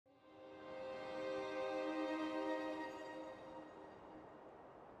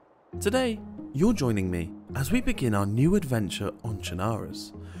Today, you're joining me as we begin our new adventure on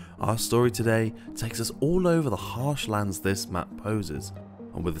Chernarus. Our story today takes us all over the harsh lands this map poses,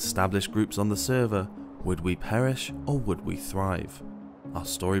 and with established groups on the server, would we perish or would we thrive? Our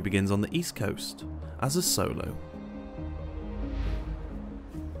story begins on the east coast, as a solo.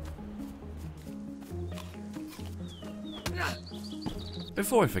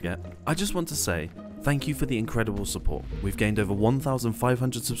 Before I forget, I just want to say thank you for the incredible support. We've gained over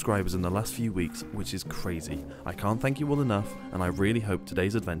 1,500 subscribers in the last few weeks, which is crazy. I can't thank you all enough, and I really hope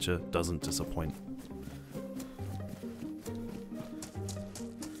today's adventure doesn't disappoint.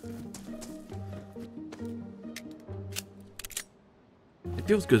 It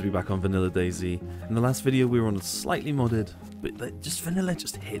feels good to be back on vanilla DayZ. In the last video we were on a slightly modded, but vanilla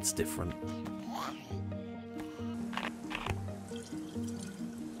just hits different.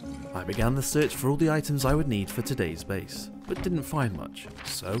 I began the search for all the items I would need for today's base, but didn't find much,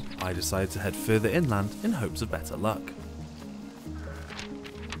 so I decided to head further inland in hopes of better luck.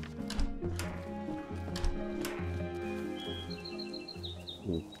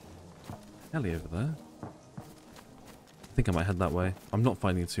 Ooh. Heli over there. I think I might head that way. I'm not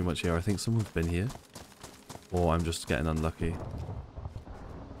finding too much here. I think someone's been here. Or I'm just getting unlucky.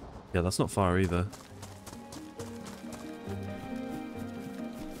 Yeah, that's not far either.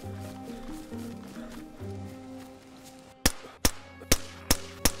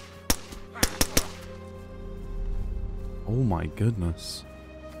 Oh my goodness.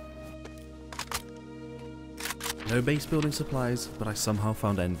 No base building supplies, but I somehow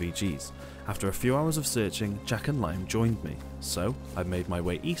found NVGs. After a few hours of searching, Jack and Lime joined me, so I made my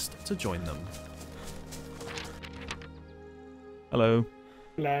way east to join them. Hello.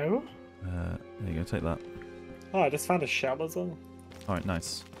 Hello. There you go, take that. Oh, I just found a shell as well. Alright,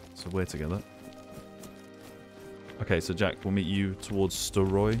 nice. So we're together. Okay, so Jack, we'll meet you towards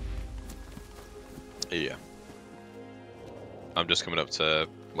Storoy. Yeah. I'm just coming up to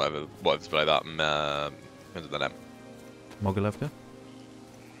whatever's below that, into the name. Mogilevka?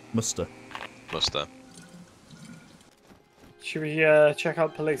 Muster. Should we check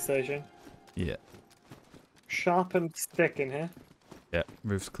out police station? Yeah. Sharpened stick in here. Yeah,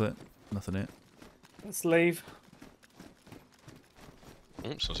 roof's clear. Nothing here. Let's leave.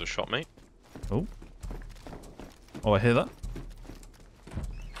 Oh, someone's just shot me. Oh. Oh, I hear that.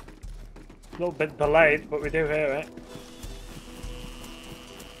 A little bit delayed, but we do hear it.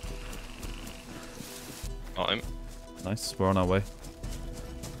 Got him. Nice, we're on our way.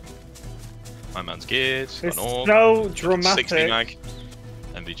 My man's geared. It's Got an orb. so dramatic. 60 mag.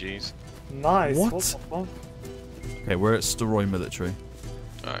 MVGs. Nice. What? What the fuck? Okay, we're at Storoy Military.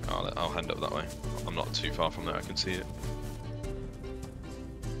 Alright, I'll hand up that way. I'm not too far from there, I can see it.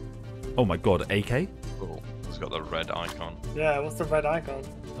 Oh my god, AK? Oh, it's got the red icon. Yeah, what's the red icon?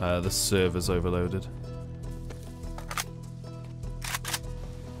 The server's overloaded.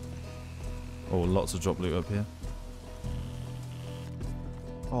 Oh, lots of drop loot up here.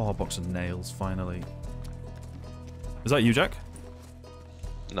 Oh, a box of nails, finally. Is that you, Jack?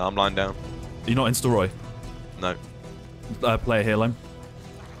 No, I'm lying down. You're not in Storoy? No. Player here, Lime.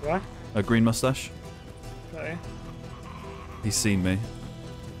 Right? A green mustache. Okay. He's seen me.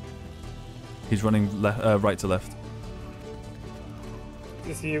 He's running right to left.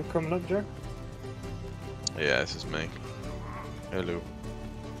 Is you coming up, Joe? Yeah, this is me. Hello.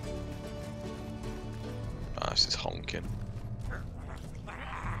 Ah, this is honking.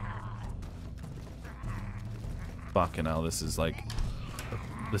 Fucking hell, this is like...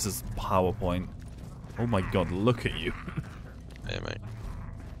 This is PowerPoint. Oh my god, look at you. Yeah, mate.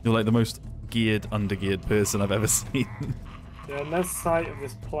 You're like the most geared, undergeared person I've ever seen. Yeah, no sight of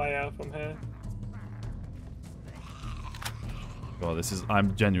this player from here. God, this is... I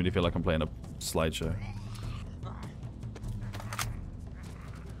genuinely feel like I'm playing a slideshow.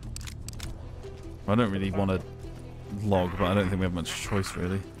 I don't really want to log, but I don't think we have much choice,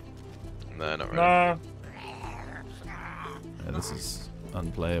 really. No, not really. No. Yeah, this is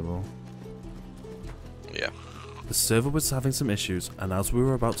unplayable. Yeah. The server was having some issues, and as we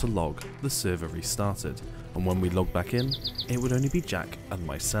were about to log, the server restarted. And when we logged back in, it would only be Jack and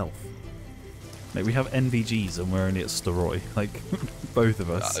myself. Mate, we have NVGs and we're only at Storoy. Like, both of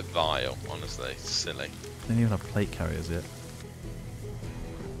us. That is vile, honestly. Silly. Don't even have plate carriers yet.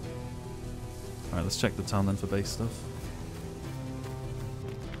 Alright, let's check the town then for base stuff.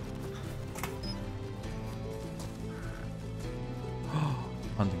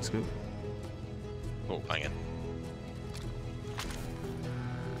 Hunting scoop. Oh, banging.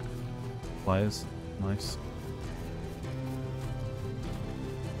 Pliers. Nice.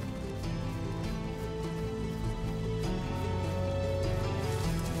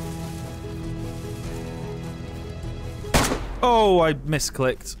 Oh, I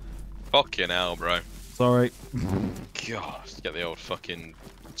misclicked. Fucking hell, bro. Sorry. God, get the old fucking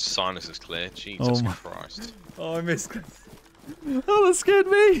sinuses clear. Jesus Christ. Oh, I misclicked. Oh, that scared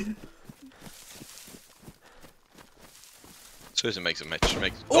me. Suppose it makes a match.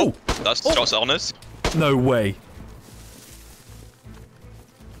 Oh! That's shots on us. No way.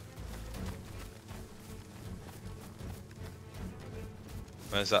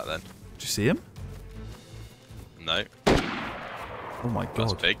 Where's that then? Did you see him? No. Oh my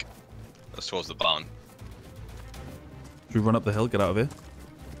That's god. big. That's towards the barn. Should we run up the hill, get out of here?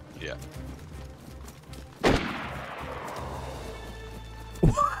 Yeah.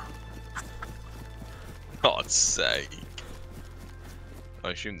 God's sake.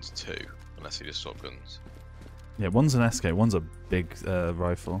 I assume there's two, unless he just swapped guns. Yeah, one's an SK, one's a big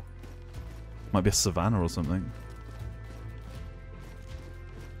rifle. Might be a Savannah or something.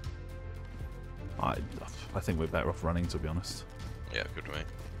 I think we're better off running, to be honest. Yeah, good mate.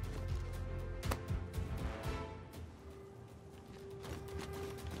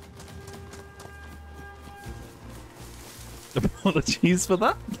 Apologies for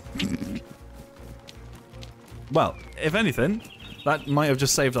that. Well, if anything, that might have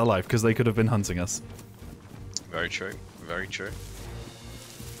just saved our life, because they could have been hunting us. Very true. Very true.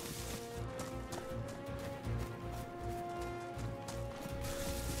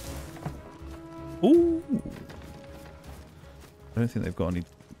 Ooh. I don't think they've got any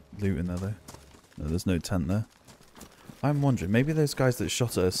loot in there, though. No, there's no tent there. I'm wondering, maybe those guys that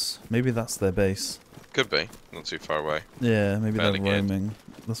shot us, maybe that's their base. Could be. Not too far away. Yeah, maybe Fairly they're geared. roaming.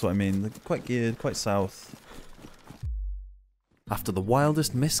 That's what I mean. They're quite geared, quite south. After the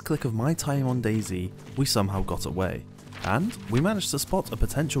wildest misclick of my time on DayZ, we somehow got away. And we managed to spot a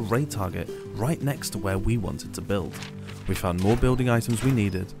potential raid target right next to where we wanted to build. We found more building items we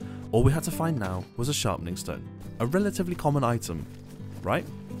needed. All we had to find now was a sharpening stone. A relatively common item, right?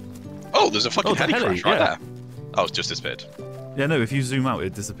 Oh, there's a fucking the heli heli, crash right yeah. there. Oh, it's just disappeared. Yeah, no, if you zoom out,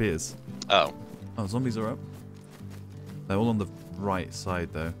 it disappears. Oh. Oh, zombies are up. They're all on the right side,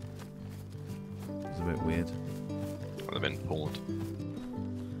 though. It's a bit weird. Well, they've been pulled. So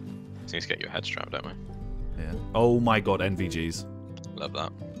you need to get your head strapped, don't we? Yeah. Oh my god, NVGs. Love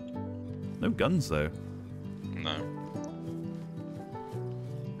that. No guns, though. No.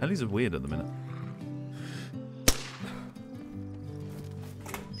 Helis are weird at the minute.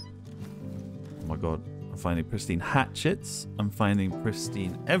 Oh my god. I'm finding pristine hatchets. I'm finding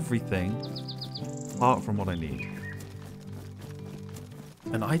pristine everything. Apart from what I need.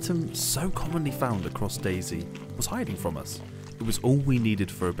 An item so commonly found across DayZ was hiding from us. It was all we needed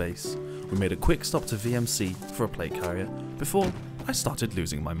for a base. We made a quick stop to VMC for a plate carrier before I started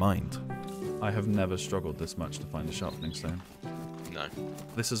losing my mind. I have never struggled this much to find a sharpening stone. No.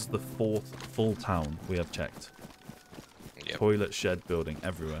 This is the 4th full town we have checked. Yep. Toilet, shed, building,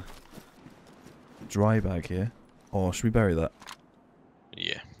 everywhere. Dry bag here. Oh, should we bury that?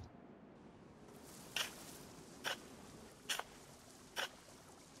 Yeah.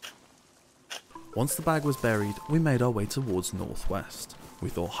 Once the bag was buried, we made our way towards northwest. We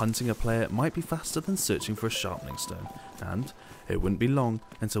thought hunting a player might be faster than searching for a sharpening stone, and it wouldn't be long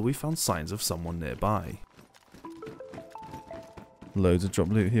until we found signs of someone nearby. Loads of drop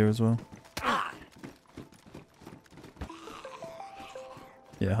loot here as well.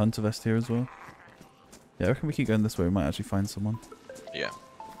 Yeah, hunter vest here as well. Yeah, I reckon we keep going this way, we might actually find someone. Yeah.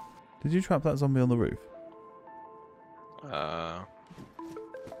 Did you trap that zombie on the roof?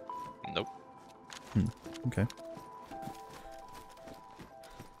 Nope. Okay.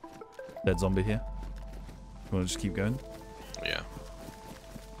 Dead zombie here. You want to just keep going? Yeah.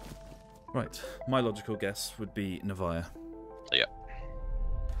 Right. My logical guess would be Nevaeh. Yeah.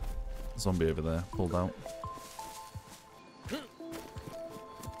 Zombie over there, pulled out.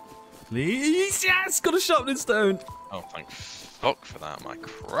 Please! Yes! Got a sharpening stone! Oh, thank fuck for that, my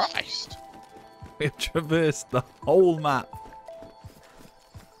Christ. We have traversed the whole map.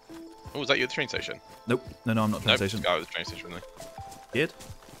 Oh, was that you at the train station? Nope. No, I'm not train Nope, station. this guy was at the train station with me. Did?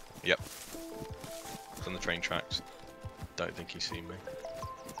 Yep. It's on the train tracks. Don't think he's seen me.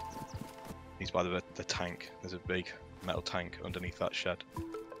 He's by the tank. There's a big metal tank underneath that shed.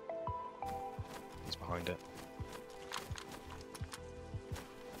 He's behind it.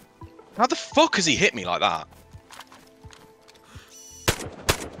 How the fuck has he hit me like that?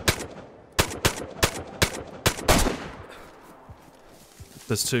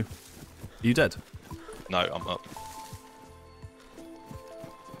 There's two. Are you dead? No, I'm up.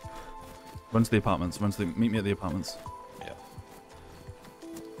 Run to the apartments. Meet me at the apartments. Yeah.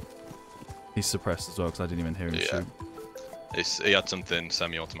 He's suppressed as well because I didn't even hear him shoot. He had something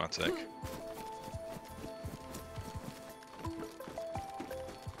semi-automatic.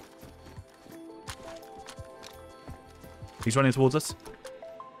 He's running towards us.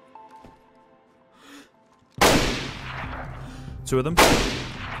 2 of them.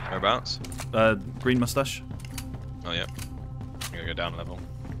 Whereabouts? Green mustache. Oh, yeah. I'm gonna go down a level.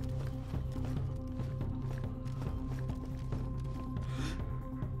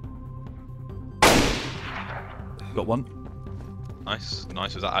 Got one. Nice.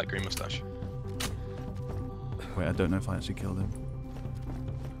 Nice. Was that at green mustache? Wait, I don't know if I actually killed him.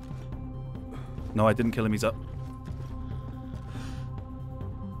 No, I didn't kill him. He's up.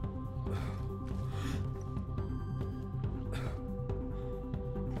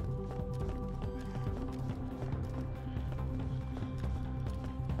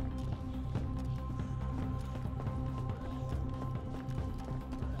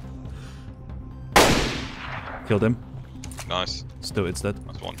 Killed him. Nice. Still, it's dead.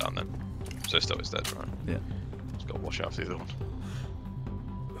 That's one down then. So still it's dead, right? Yeah. Just gotta wash out the other one.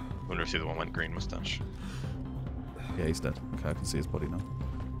 Wonder if the other one went green mustache. Yeah, he's dead. Okay, I can see his body now.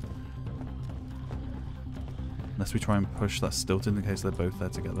 Unless we try and push that stilt in case they're both there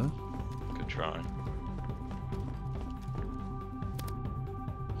together. Good try.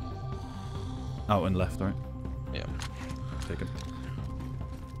 Out and left, right? Yeah. Take him.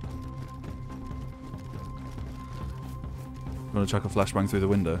 You want to chuck a flashbang through the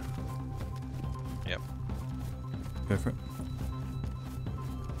window? Yep. Go for it.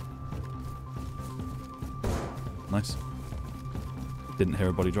 Nice. Didn't hear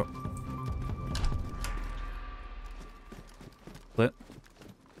a body drop. Clear.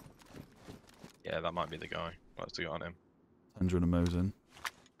 Yeah, that might be the guy. Let's do it on him. 100 and a Mosin.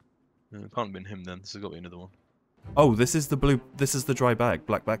 It can't have been him then. This has got to be another one. Oh, this is the blue. This is the dry bag,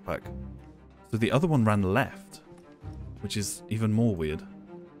 black backpack. So the other one ran left, which is even more weird.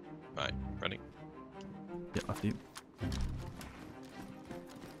 Right, ready? Yeah, after you.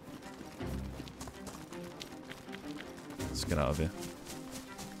 Let's get out of here.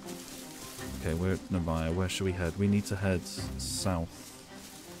 Okay, we're at Novaya. Where should we head? We need to head south.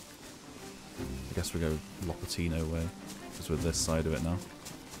 I guess we go Lopatino way, because we're this side of it now.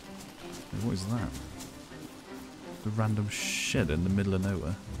 Hey, what is that? The random shed in the middle of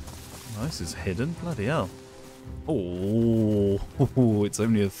nowhere. Oh, this is hidden. Bloody hell. Oh, it's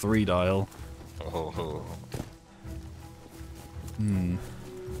only a 3 dial. Oh. Hmm.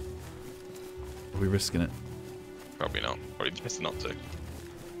 Are we risking it? Probably not. Probably best not to.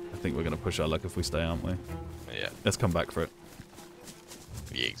 I think we're going to push our luck if we stay, aren't we? Yeah. Let's come back for it.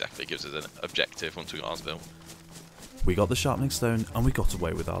 Yeah, exactly. It gives us an objective once we got ours built. We got the sharpening stone and we got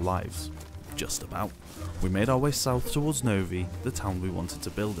away with our lives. Just about. We made our way south towards Novi, the town we wanted to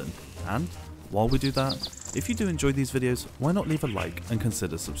build in. And while we do that, if you do enjoy these videos, why not leave a like and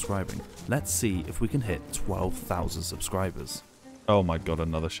consider subscribing? Let's see if we can hit 12,000 subscribers. Oh my god,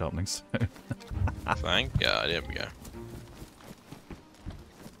 another sharpening stone. Thank God, here we go.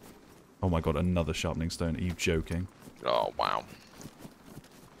 Oh my god, another sharpening stone. Are you joking? Oh, wow.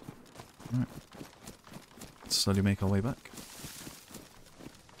 Right. Let's slowly make our way back.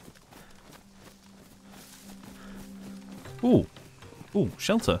 Ooh. Ooh,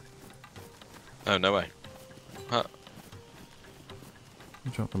 shelter. Oh, no way. Huh.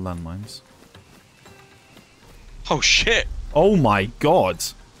 Drop the landmines. Oh, shit! Oh my god!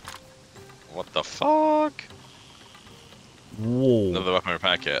 What the fuck? Whoa. Another weapon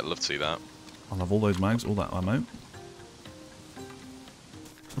repair kit. I'd love to see that. I'll have all those mags, all that ammo.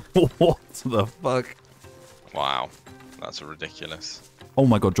 What the fuck? Wow. That's ridiculous. Oh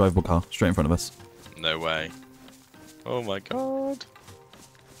my god, drivable car, straight in front of us. No way. Oh my god.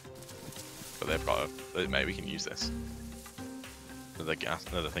 But they've got a... Maybe we can use this. Another gas,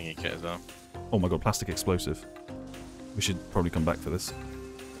 another thingy kit as well. Oh my god, plastic explosive. We should probably come back for this.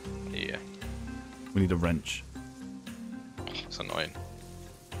 Yeah. We need a wrench. It's annoying.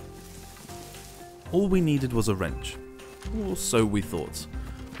 All we needed was a wrench. Or so we thought.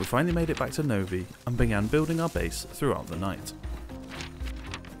 We finally made it back to Novi and began building our base throughout the night.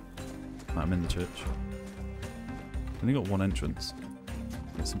 I'm in the church. Only got one entrance.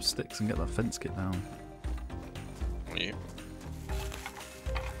 Get some sticks and get that fence kit down. Yeah.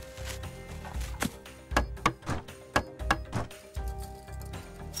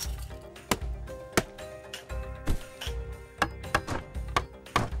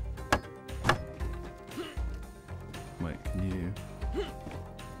 Wait, can you...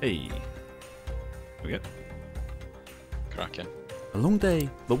 Hey! There we go. Cracking. A long day,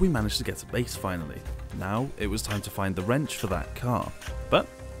 but we managed to get to base finally. Now it was time to find the wrench for that car. But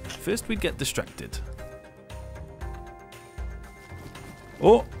first we'd get distracted.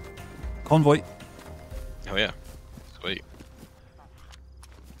 Oh! Convoy! Oh yeah. Sweet.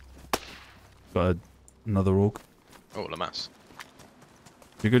 Got another orc. Oh, Oh, Lamas.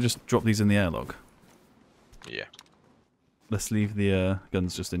 You could just drop these in the airlock. Yeah. Let's leave the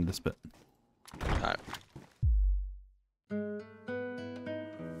guns just in this bit. Alright.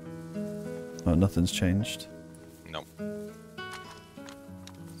 Oh, nothing's changed. Nope.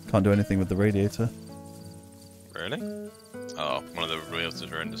 Can't do anything with the radiator. Really? Oh, one of the wheels is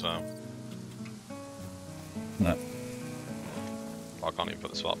ruined as well. No. I can't even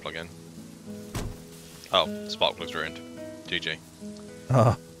put the spark plug in. Oh, the spark plug's ruined. GG.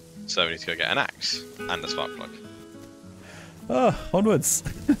 Ah. So we need to go get an axe and the spark plug. Ah, onwards.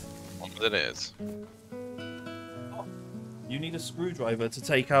 What it is. You need a screwdriver to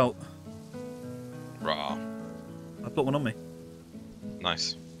take out. Rah. I've got one on me.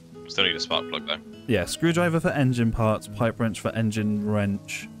 Nice. Still need a spark plug though. Yeah, screwdriver for engine parts, pipe wrench for engine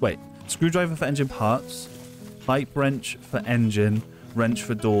wrench. Wait, screwdriver for engine parts, pipe wrench for engine, wrench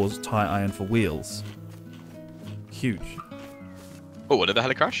for doors, tire iron for wheels. Huge. Oh, what did the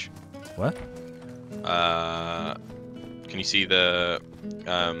heli crash? What? Can you see the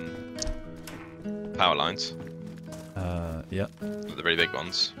power lines? Yeah. The really big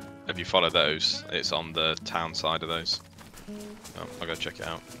ones. If you follow those, it's on the town side of those. Oh, I'll go check it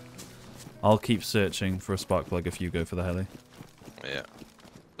out. I'll keep searching for a spark plug if you go for the heli. Yeah.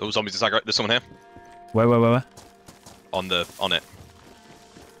 Oh, zombies attack! There's someone here. Where? On it.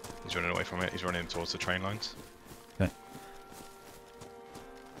 He's running away from it. He's running towards the train lines. Okay.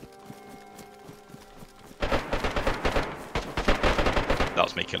 That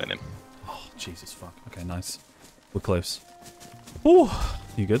was me killing him. Oh, Jesus fuck. Okay, nice. We're close. Oh,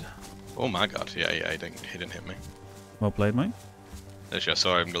 you good? Oh my god! Yeah, he didn't hit me. Well played, mate. Literally, I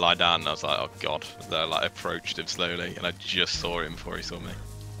saw him lie down, and I was like, "Oh god!" They like approached him slowly, and I just saw him before he saw me.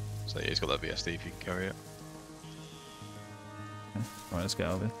 So yeah, he's got that VSD if you can carry it. Okay. Right, let's get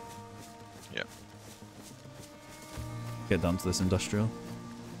out of here. Yeah. Get down to this industrial.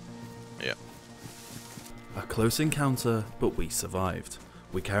 Yeah. A close encounter, but we survived.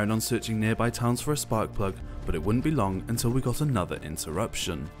 We carried on searching nearby towns for a spark plug, but it wouldn't be long until we got another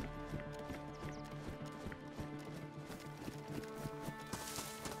interruption.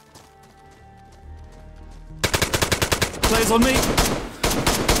 Players on me!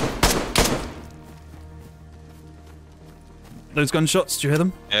 Those gunshots, do you hear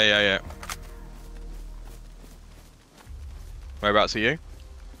them? Yeah. Whereabouts are you?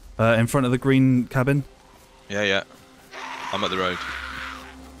 In front of the green cabin. Yeah. I'm at the road.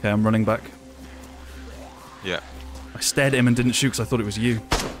 Okay, I'm running back. Yeah. I stared at him and didn't shoot because I thought it was you.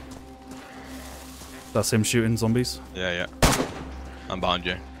 That's him shooting zombies. Yeah. I'm behind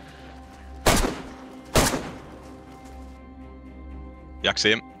you. Yeah, I can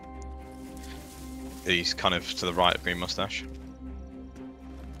see him. He's kind of to the right of Green Mustache.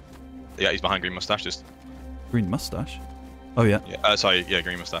 Yeah, he's behind Green Mustache. Just. Green mustache? Oh, yeah. Sorry,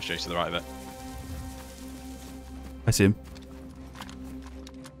 Green Mustache. He's to the right of it. I see him.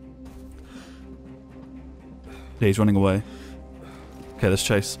 Yeah, he's running away. Okay, let's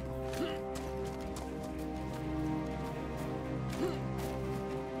chase.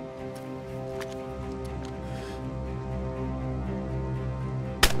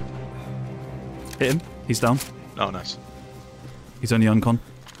 Hit him. He's down. Oh, nice. He's only uncon.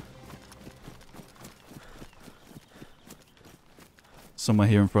 Somewhere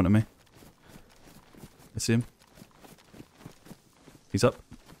here in front of me. I see him. He's up.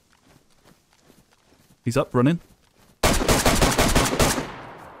 He's up, running.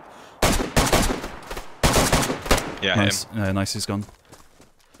 Yeah, nice. him. Yeah, nice, he's gone.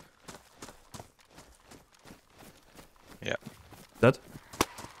 Yeah. Dead?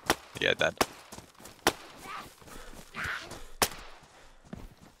 Yeah, dead.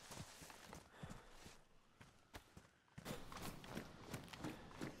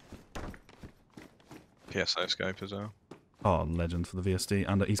 PSO scope as well. Oh, legend for the VSD.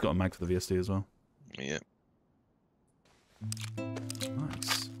 And he's got a mag for the VSD as well. Yeah.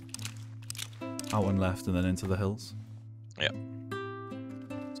 Nice. Out and left and then into the hills. Yeah.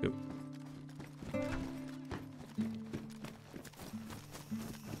 Let's go.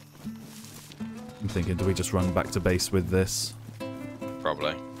 I'm thinking, do we just run back to base with this?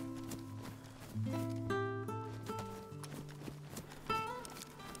 Probably.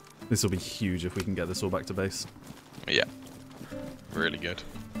 This will be huge if we can get this all back to base. Yeah. Really good.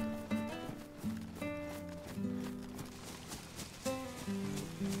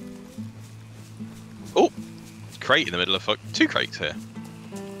 Oh! Crate in the middle of two crates here.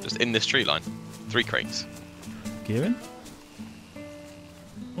 Just in this tree line. 3 crates. Gearing?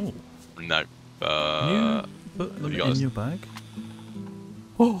 Oh. No. You put them you in your bag?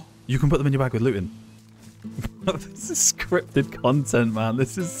 Oh! You can put them in your bag with looting. This is scripted content, man.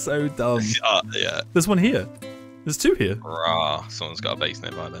 This is so dumb. Yeah. There's one here. There's two here. Rah, someone's got a base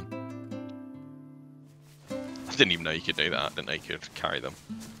nearby then. I didn't even know you could do that. I didn't know you could carry them.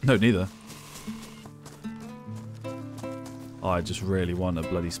 No, neither. Oh, I just really want a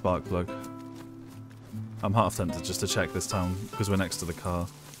bloody spark plug. I'm half tempted just to check this town because we're next to the car.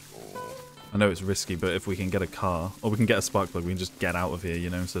 I know it's risky, but if we can get a car, or we can get a spark plug, we can just get out of here, you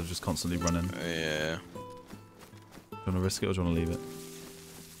know, instead of just constantly running. Yeah. Do you want to risk it or do you want to leave it?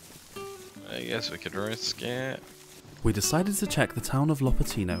 I guess we could risk it. We decided to check the town of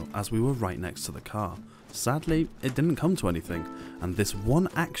Lopatino as we were right next to the car. Sadly, it didn't come to anything, and this one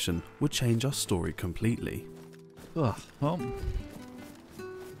action would change our story completely. Ugh, well,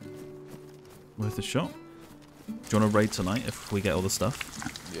 worth a shot. Do you want to raid tonight if we get all the stuff?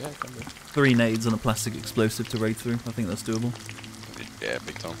 Yeah, can be. 3 nades and a plastic explosive to raid through. I think that's doable. Yeah,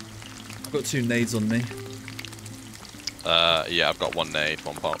 big time. I've got 2 nades on me. Yeah, I've got 1 nade,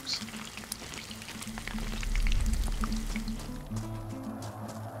 1 box.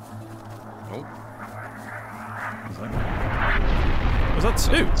 Oh. Was that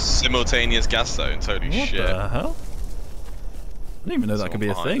 2? Simultaneous gas zones, holy shit. What the hell? I didn't even know that could be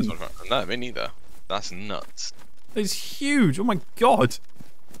a thing. No, me neither. That's nuts. It's huge. Oh my god.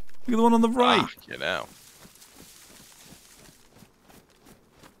 Look at the one on the right. You know.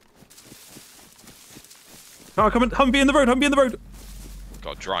 Oh, come on. Humvee in the road. Humvee in the road.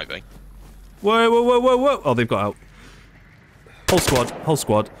 God, driving. Whoa, whoa, whoa, whoa, whoa. Oh, they've got out. Whole squad. Whole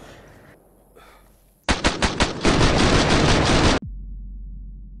squad.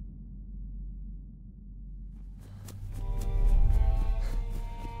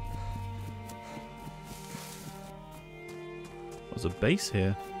 There's a base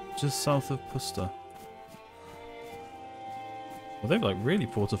here, just south of Pusta. Well, they've like really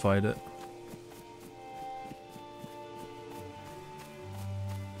fortified it.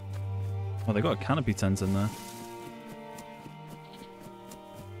 Oh, they got a canopy tent in there.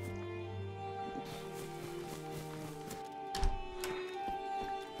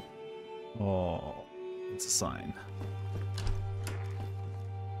 Oh, it's a sign.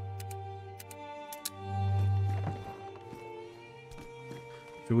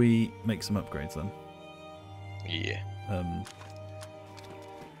 Should we make some upgrades then? Yeah.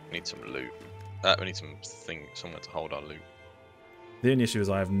 We need some loot. We need somewhere to hold our loot. The only issue is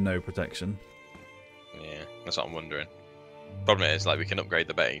I have no protection. Yeah, that's what I'm wondering. Problem is, like, we can upgrade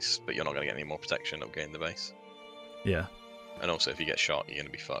the base, but you're not going to get any more protection upgrading the base. Yeah. And also, if you get shot, you're going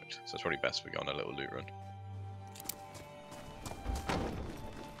to be fucked. So it's probably best we go on a little loot run.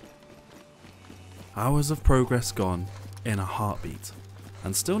 Hours of progress gone in a heartbeat.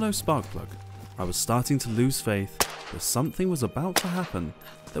 And still no spark plug. I was starting to lose faith that something was about to happen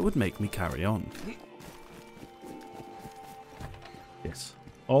that would make me carry on. Yes.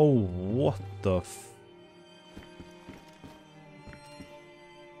 Oh, what the f...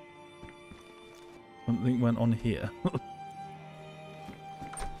 Something went on here.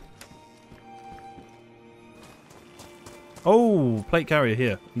 Oh, plate carrier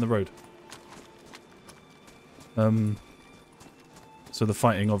here in the road. So the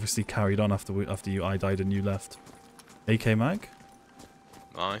fighting obviously carried on after I died and you left. AK mag?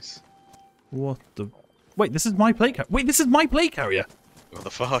 Nice. What the... Wait, this is my plate carrier. Wait, this is my plate carrier. What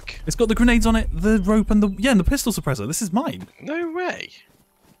the fuck? It's got the grenades on it, the rope and the... Yeah, and the pistol suppressor. This is mine. No way.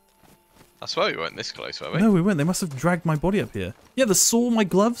 I swear we weren't this close, were we? No, we weren't. They must have dragged my body up here. Yeah, the saw, my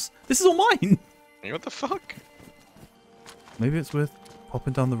gloves. This is all mine. What the fuck? Maybe it's worth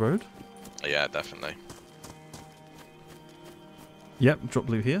popping down the road? Yeah, definitely. Yep, drop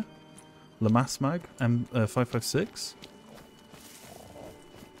loot here. Lamass mag, M556.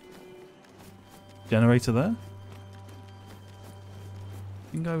 Generator there.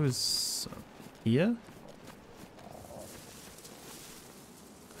 I think I was here?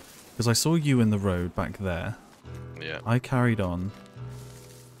 Because I saw you in the road back there. Yeah. I carried on.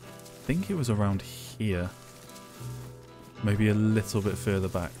 I think it was around here. Maybe a little bit further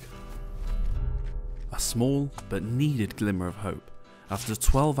back. A small but needed glimmer of hope. After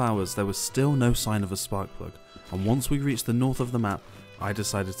 12 hours there was still no sign of a spark plug, and once we reached the north of the map, I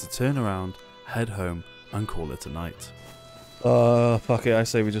decided to turn around, head home, and call it a night. Fuck it, I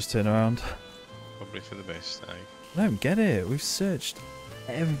say we just turn around. Probably for the best, eh? I don't get it, we've searched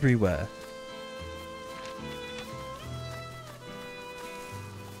everywhere.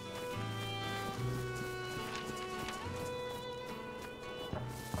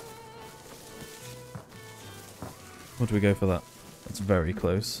 What do we go for that? That's very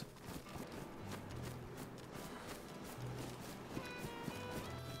close.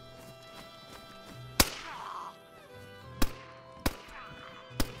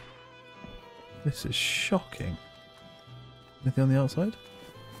 This is shocking. Anything on the outside?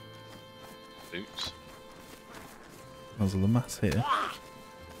 Boots. There's a mass here.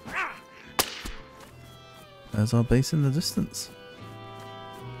 There's our base in the distance.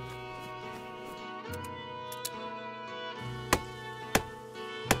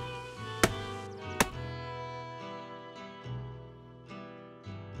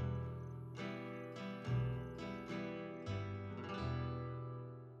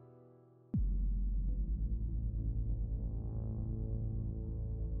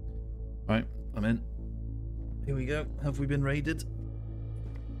 Right, I'm in. Here we go. Have we been raided?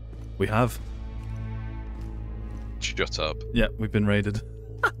 We have. Shut up. Yeah, we've been raided.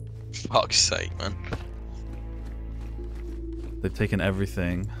 Fuck's sake, man. They've taken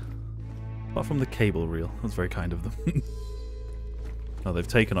everything. Apart from the cable reel. That's very kind of them. Oh, they've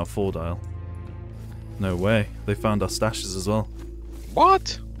taken our 4-dial. No way. They found our stashes as well.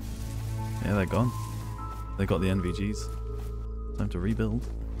 What? Yeah, they're gone. They got the NVGs. Time to rebuild.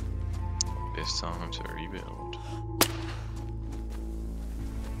 It's time to rebuild.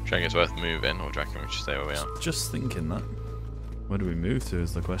 Do you think it's worth moving, or do you reckon we should stay where we are? Just thinking that. Where do we move to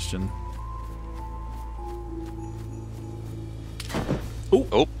is the question.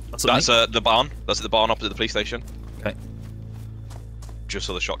 Oh, that's the barn. That's at the barn opposite the police station. Okay. Just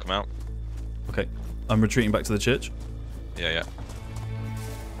saw the shot come out. Okay. I'm retreating back to the church. Yeah, yeah.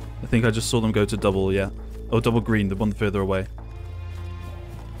 I think I just saw them go to double, yeah. Oh, double green, the one further away.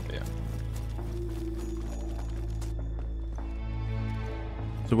 Yeah.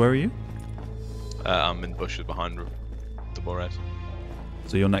 So where are you? I'm in the bushes behind the Bored.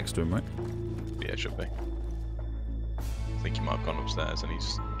 So you're next to him, right? Yeah, should be. I think he might have gone upstairs and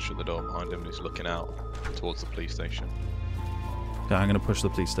he's shut the door behind him and he's looking out towards the police station. Okay, I'm going to push the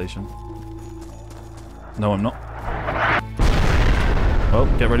police station. No, I'm not. Well,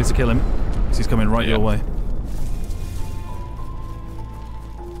 get ready to kill him, because he's coming right your way.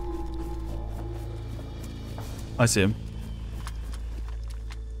 I see him.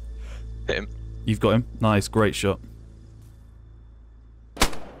 Hit him. You've got him. Nice, great shot.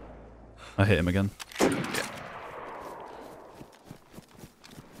 I hit him again. Yeah.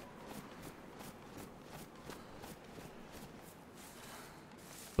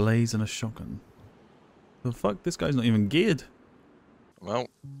 Blaze and a shotgun. The fuck? This guy's not even geared. Well,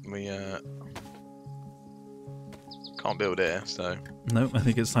 we can't build here, so. No, I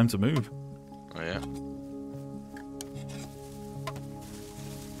think it's time to move. Oh yeah.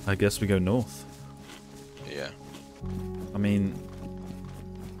 I guess we go north. Yeah. I mean,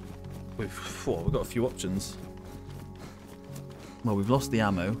 we've got a few options. Well, we've lost the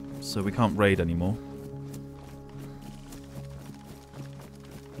ammo, so we can't raid anymore.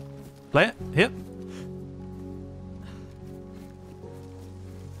 Play it. Here.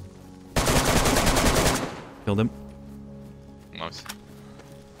 Killed him. Nice.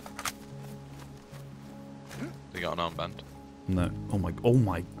 They got an armband. No. Oh my. Oh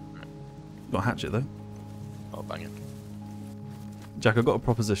my. Got a hatchet though. Oh, bang it. Jack, I've got a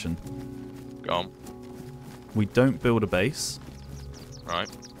proposition. Go on. We don't build a base. Right.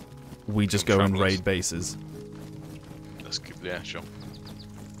 We just Some go and travellers. raid bases. Let's keep, yeah, sure.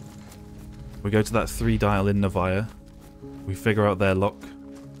 We go to that 3-dial in Novaya. We figure out their lock.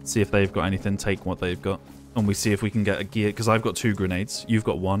 See if they've got anything. Take what they've got. And we see if we can get a gear. Because I've got 2 grenades. You've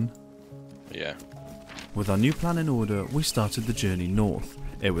got 1. Yeah. With our new plan in order, we started the journey north.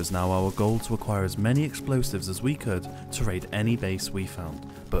 It was now our goal to acquire as many explosives as we could to raid any base we found.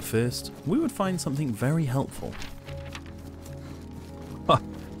 But first, we would find something very helpful. Ha!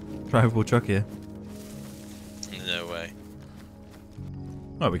 Drivable truck here. No way.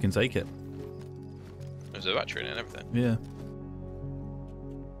 Oh, we can take it. There's a battery in it and everything. Yeah.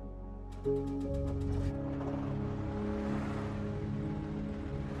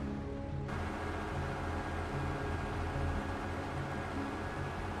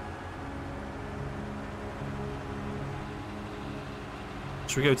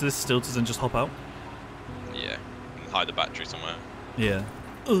 Should we go to this Stilters and just hop out? Yeah. And hide the battery somewhere. Yeah.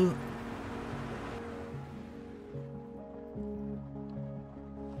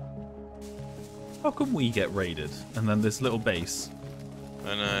 How come we get raided and then this little base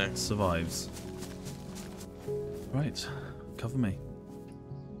I know. survives? Right. Cover me.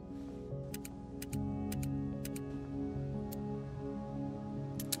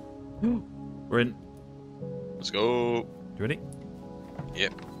 We're in. Let's go. You ready?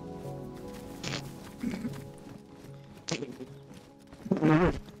 Yep.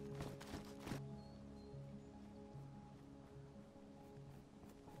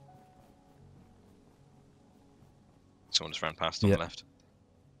 Someone just ran past on Yep. the left.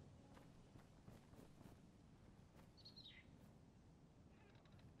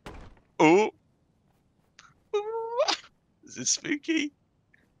 Oh! Ooh. Is it spooky?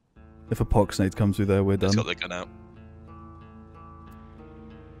 If a poxnade comes through there, we're done. It's got their gun out.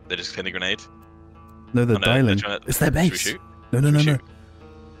 They're just hitting a grenade. No, they're dialing. It's their base. Should we shoot? No, no, Should no, we no. shoot?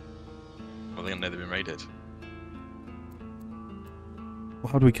 Well, they know they've been raided.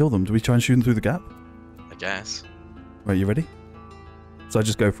 Well, how do we kill them? Do we try and shoot them through the gap? I guess. Right, you ready? So I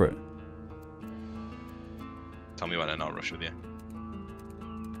just go for it. Tell me when and I'll rush with you.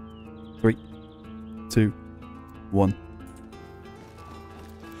 3, 2, 1.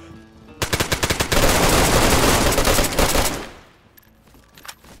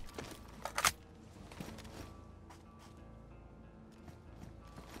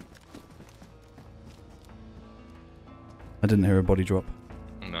 I didn't hear a body drop.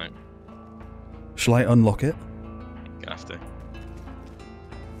 No. Shall I unlock it? You have to.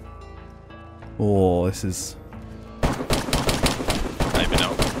 Oh, this is... Maybe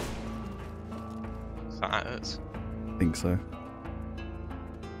not. That hurts. I think so.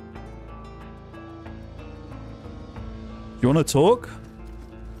 You want to talk?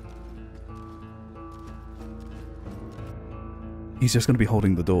 He's just going to be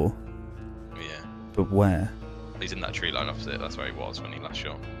holding the door. Yeah. But where? He's in that tree line opposite. That's where he was when he last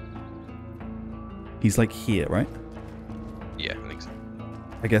shot. He's like here, right? Yeah, I think so.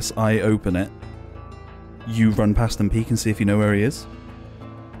 I guess I open it. You run past and peek and see if you know where he is.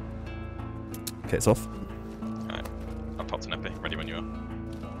 Okay, it's off. Alright. I've popped an epi. Ready when you are.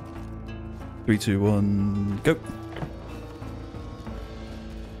 3, 2, 1, go.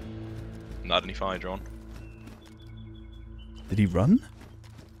 Not had any fire drawn. Did he run?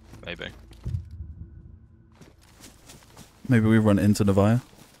 Maybe. Maybe we run into Nevia.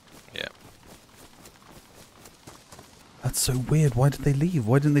 Yeah. That's so weird. Why did they leave?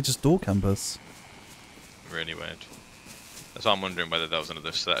 Why didn't they just door camp us? Really weird. That's why I'm wondering whether there was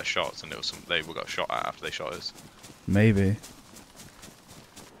another set of shots and it was some they got shot at after they shot us. Maybe.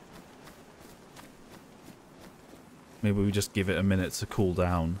 Maybe we just give it a minute to cool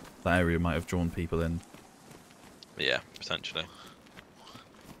down. That area might have drawn people in. Yeah, potentially.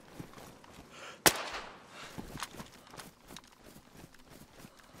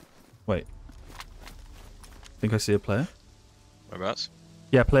 Wait. Think I see a player? Whereabouts?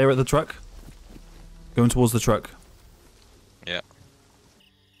 Yeah, player at the truck. Going towards the truck. Yeah.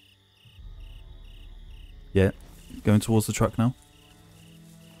 Yeah. Going towards the truck now.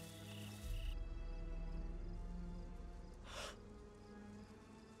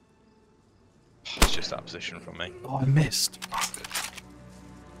 It's just that position from me. Oh, I missed.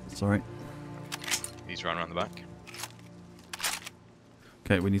 Sorry. He's run around the back.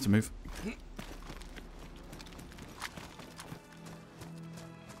 Okay, we need to move.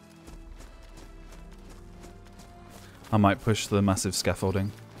 I might push the massive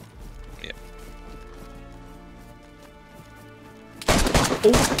scaffolding. Yeah.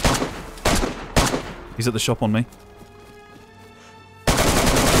 Oh! He's at the shop on me.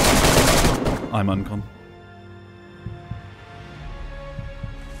 I'm uncon.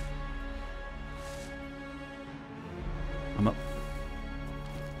 I'm up.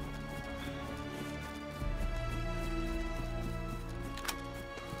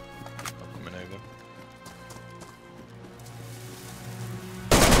 I'm coming over.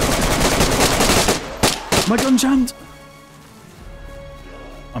 My gun jammed!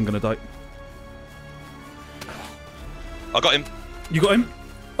 I'm gonna die. I got him! You got him?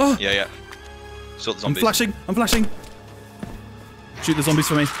 Oh! Yeah, yeah. Sort the I'm zombies. flashing! I'm flashing! Shoot the zombies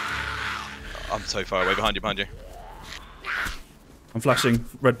for me. I'm so far away. Behind you, behind you. I'm flashing.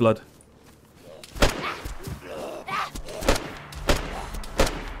 Red blood.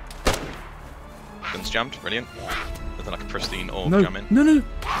 Guns jammed. Brilliant. Nothing like a pristine orb No, jamming. no, no!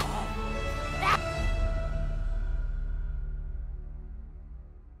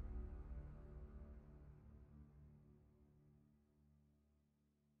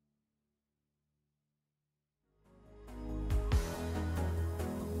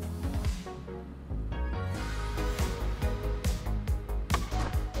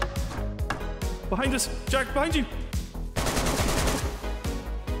 Behind us! Jack, behind you!